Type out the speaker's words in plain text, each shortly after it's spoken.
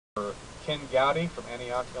For Ken Gowdy from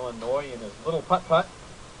Antioch, Illinois in his little putt-putt.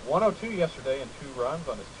 102 yesterday and 2 runs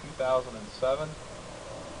on his 2007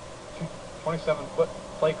 27-foot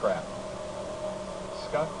playcraft.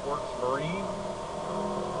 Skunk Works Marine,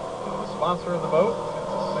 the sponsor of the boat.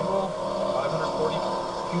 It's a single 540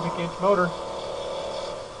 cubic inch motor.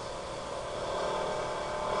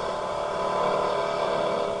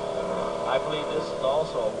 I believe this is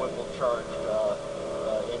also a Whipple charged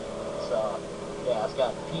engine. It's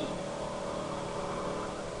got P. It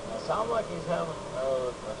sounds like he's having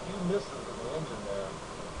a few misses in the engine there.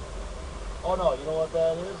 Oh no, you know what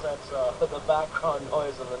that is? That's the background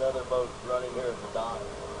noise of another boat running here at the dock.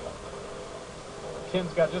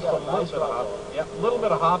 Ken's got just a little bit of hop. Yep, a little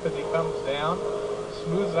bit of hop as he comes down.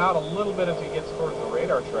 Smooths out a little bit as he gets towards the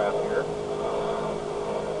radar trap here.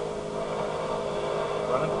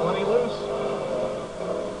 Running plenty loose.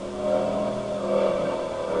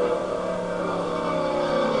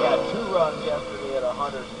 He had 2 runs yesterday at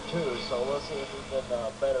 102, so we'll see if we can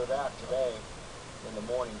better that today in the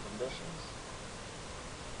morning conditions.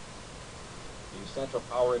 The Central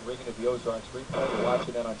Power and rigging of the Ozarks replay. You're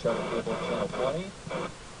watching that on Charter Cable Channel 20. And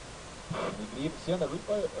you can even see on the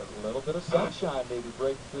replay a little bit of sunshine maybe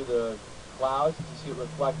breaking through the clouds. You can see it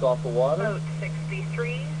reflect off the water. Boat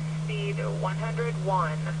 63, speed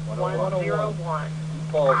 101, 101.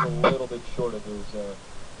 He falls a little bit short of his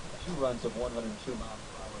 2 runs of 102 miles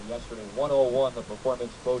per hour yesterday. 101, the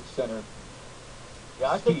Performance Boat Center.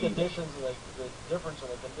 Yeah, I think the difference in the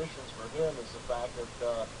conditions for him is the fact that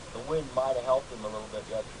the wind might have helped him a little bit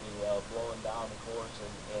yesterday, blowing down the course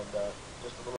and just a little